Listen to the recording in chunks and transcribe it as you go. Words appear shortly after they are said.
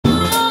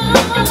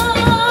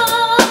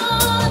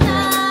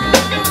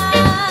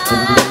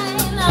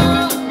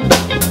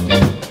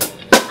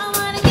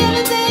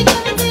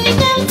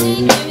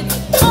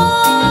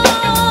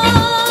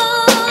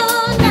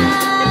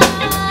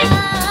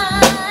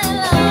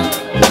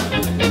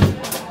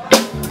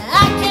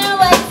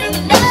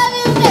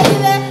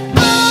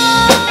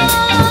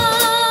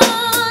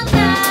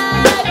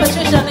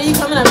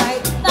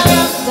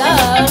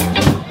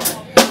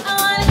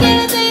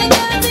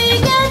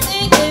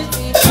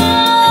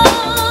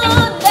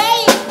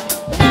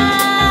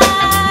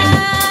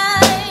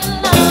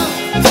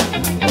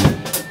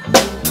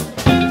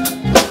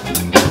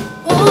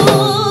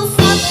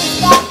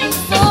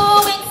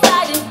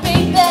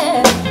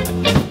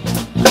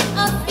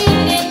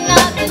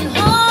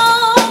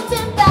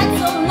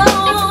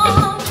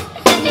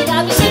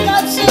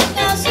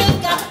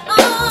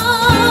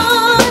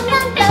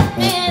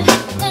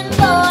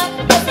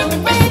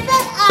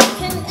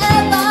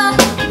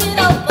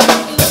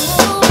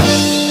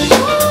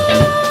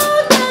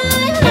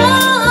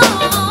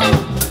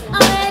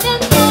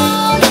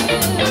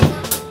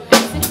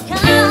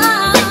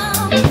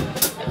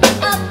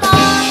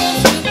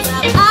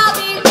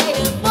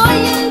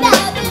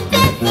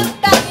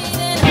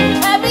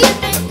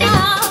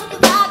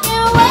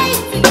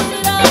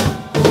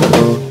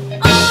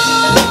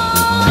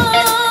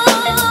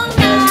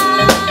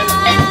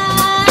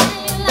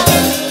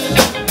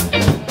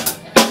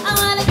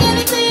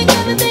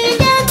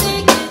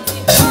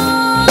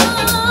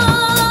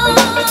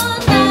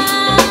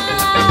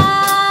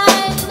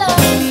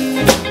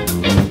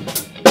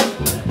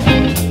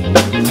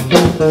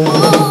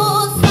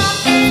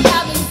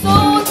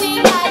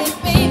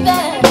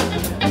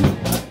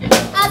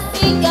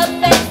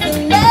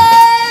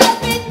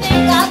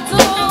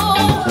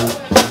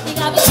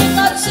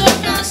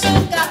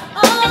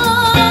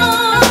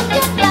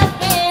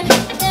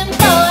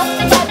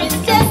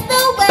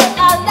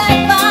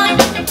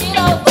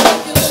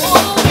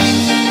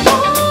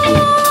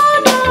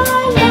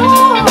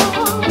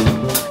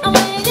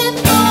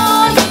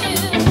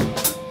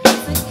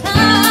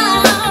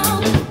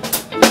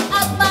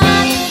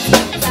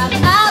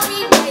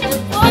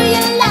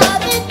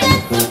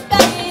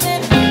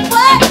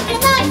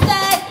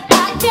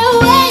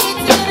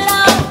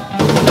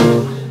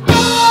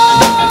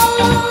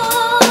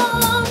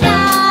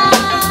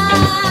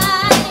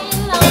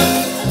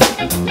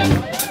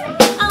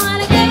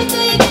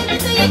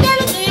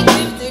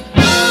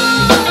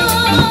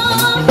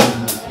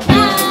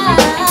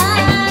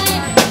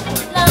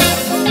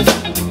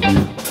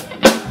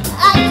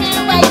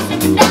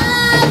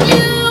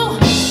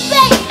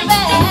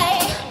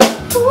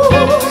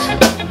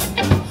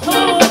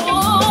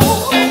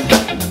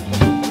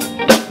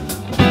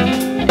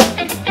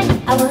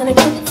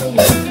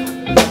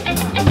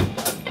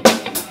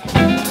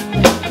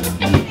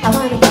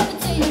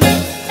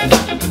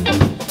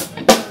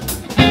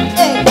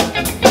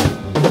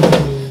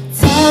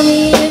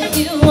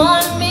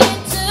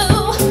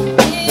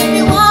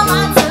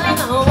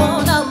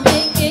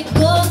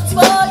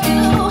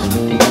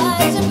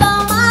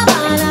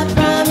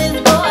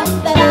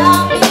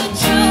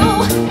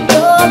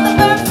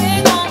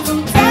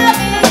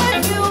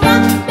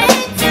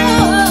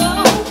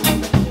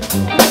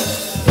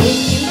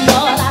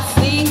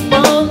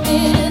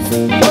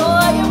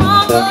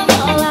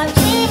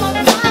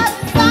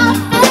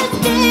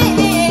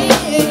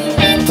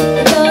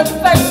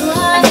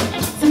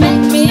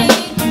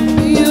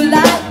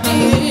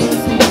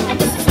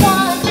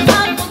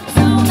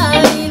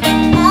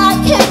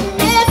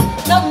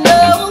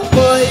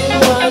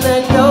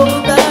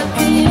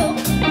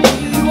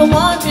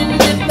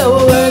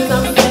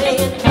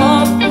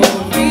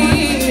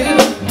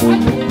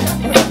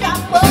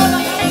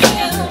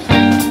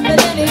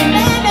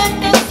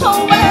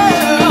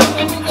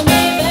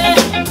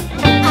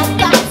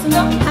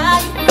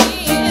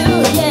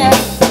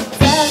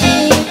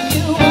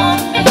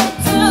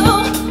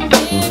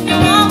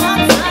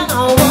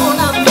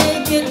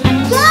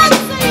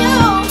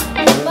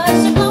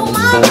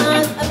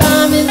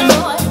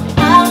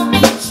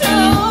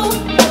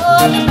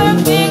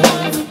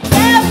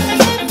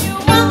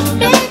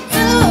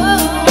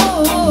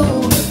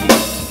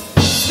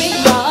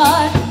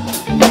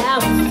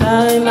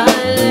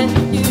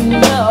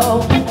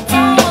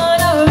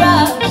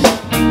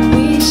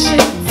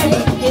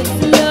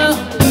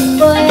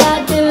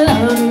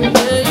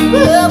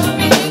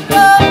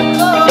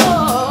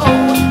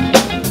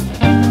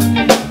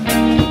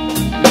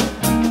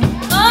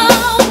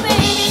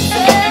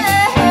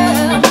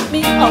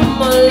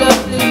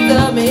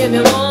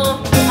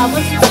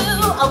want you to,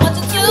 I want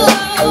you to.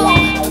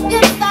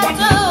 Yes, I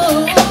do.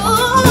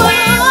 Whoa,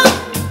 yeah.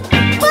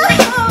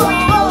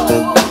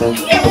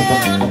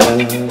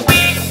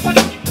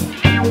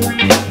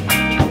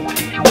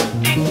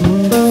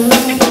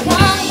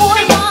 Young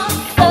boy wants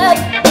that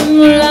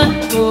life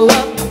grow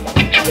up.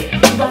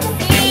 But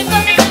see the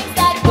things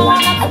that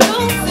grown up do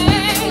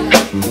sing.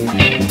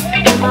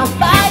 My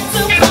fight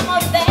to come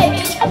of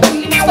age, we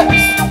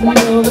first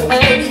know the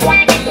age.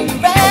 We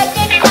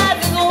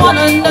recognize one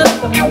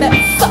another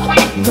mess.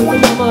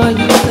 Cause mama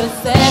used to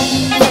say,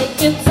 take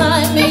your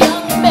time,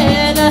 young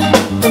man.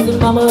 Cause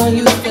mama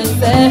used to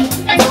say,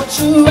 don't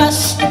you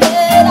rush to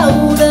get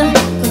older.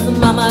 Cause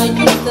mama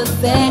used to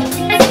say,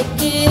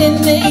 take it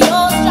into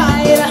your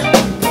stride.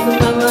 Cause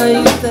mama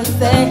used to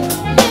say,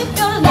 live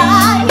your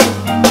life.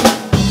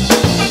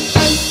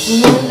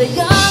 When the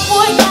young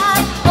boy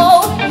got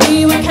old,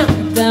 he would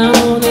count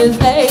down his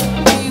days.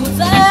 He would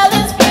tell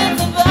his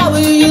friends of how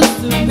we used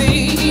to be.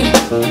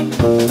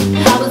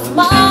 How his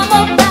mama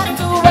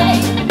passed away,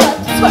 but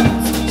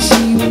twice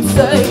she would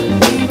say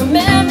he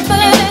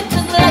remembered it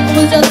just like it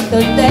was just a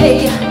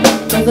day.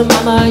 Cause the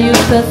mama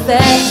used to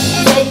say,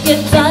 take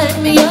your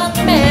time, young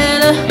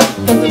man.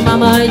 Cause the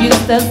mama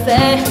used to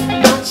say,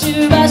 don't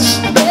you rush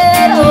to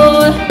get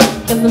old.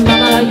 Cause the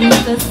mama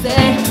used to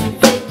say,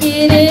 take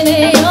it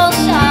in your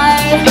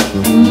stride.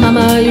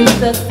 Mama used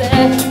to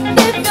say,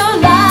 live your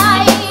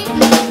life,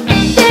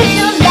 live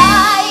your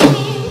life,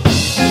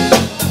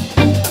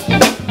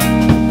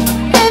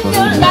 live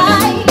your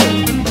life,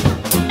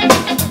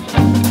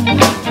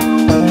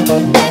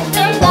 live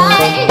your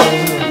life.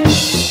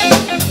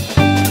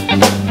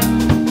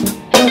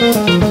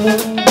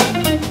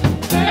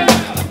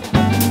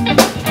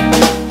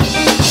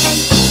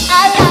 I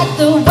like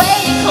the way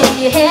you comb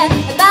your hair,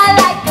 and I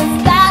like the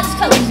stylish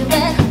clothes you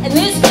wear, and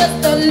it's just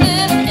the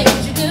little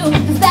things you do,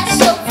 cause that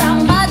shows how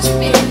much you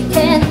really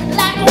care.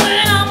 Like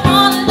when I'm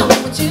all alone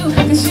with you,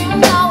 cause you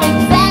know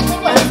exactly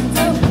what to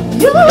do.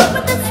 You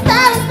put the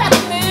style inside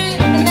of me,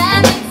 and that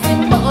makes it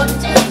more than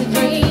just a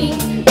dream.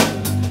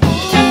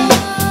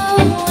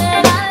 Ooh,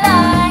 and I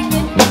like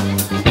it.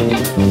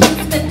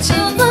 It's been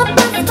chills up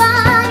my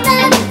spine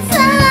every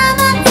time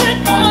I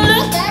take a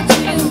look at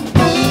you.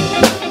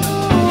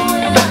 Ooh,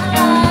 and I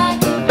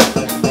like it.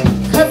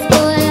 Cause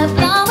boy, you're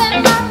blowing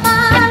my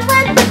mind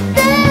with the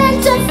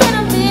things you say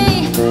to me.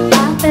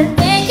 I've been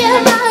thinking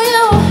about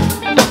you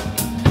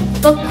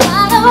for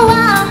quite a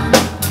while.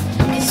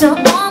 Cause you're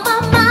on my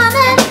mind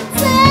and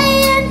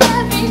saying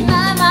every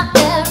night my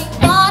every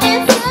thought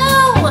is you.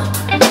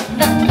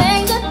 The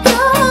things you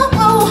do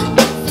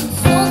seem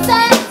so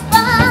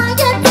satisfying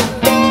to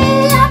me.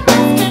 I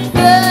must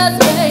confess,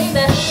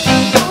 baby.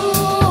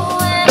 Ooh,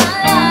 and I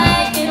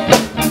like it.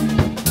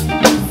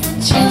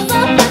 Chills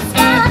up my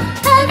spine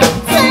every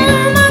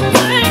time I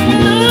take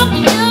a look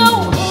at you.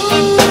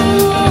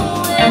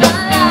 Ooh, and I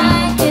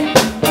like it.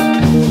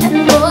 And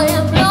boy,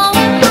 you're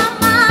blowing my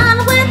mind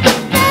with the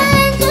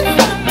things you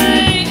say to me.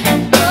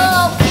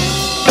 Oh,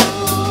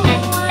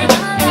 ooh, and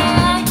I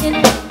like it.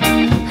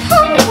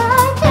 I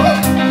like it.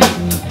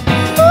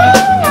 Ooh,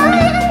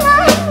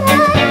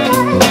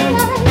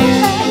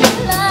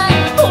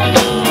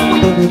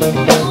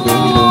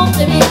 ooh,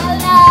 baby, I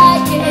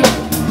like it.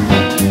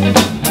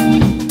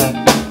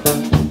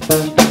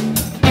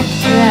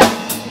 Yeah.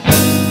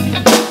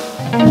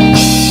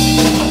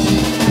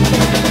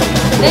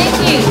 Thank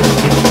you.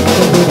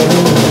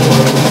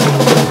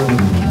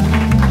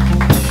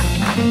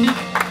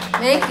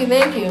 Thank you,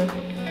 thank you.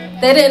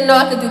 They didn't know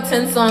I could do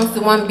 10 songs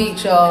to one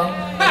beat, y'all.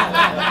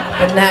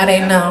 But now they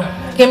know.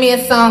 Give me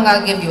a song,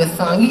 I'll give you a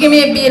song. You give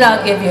me a beat,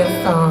 I'll give you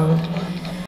a song.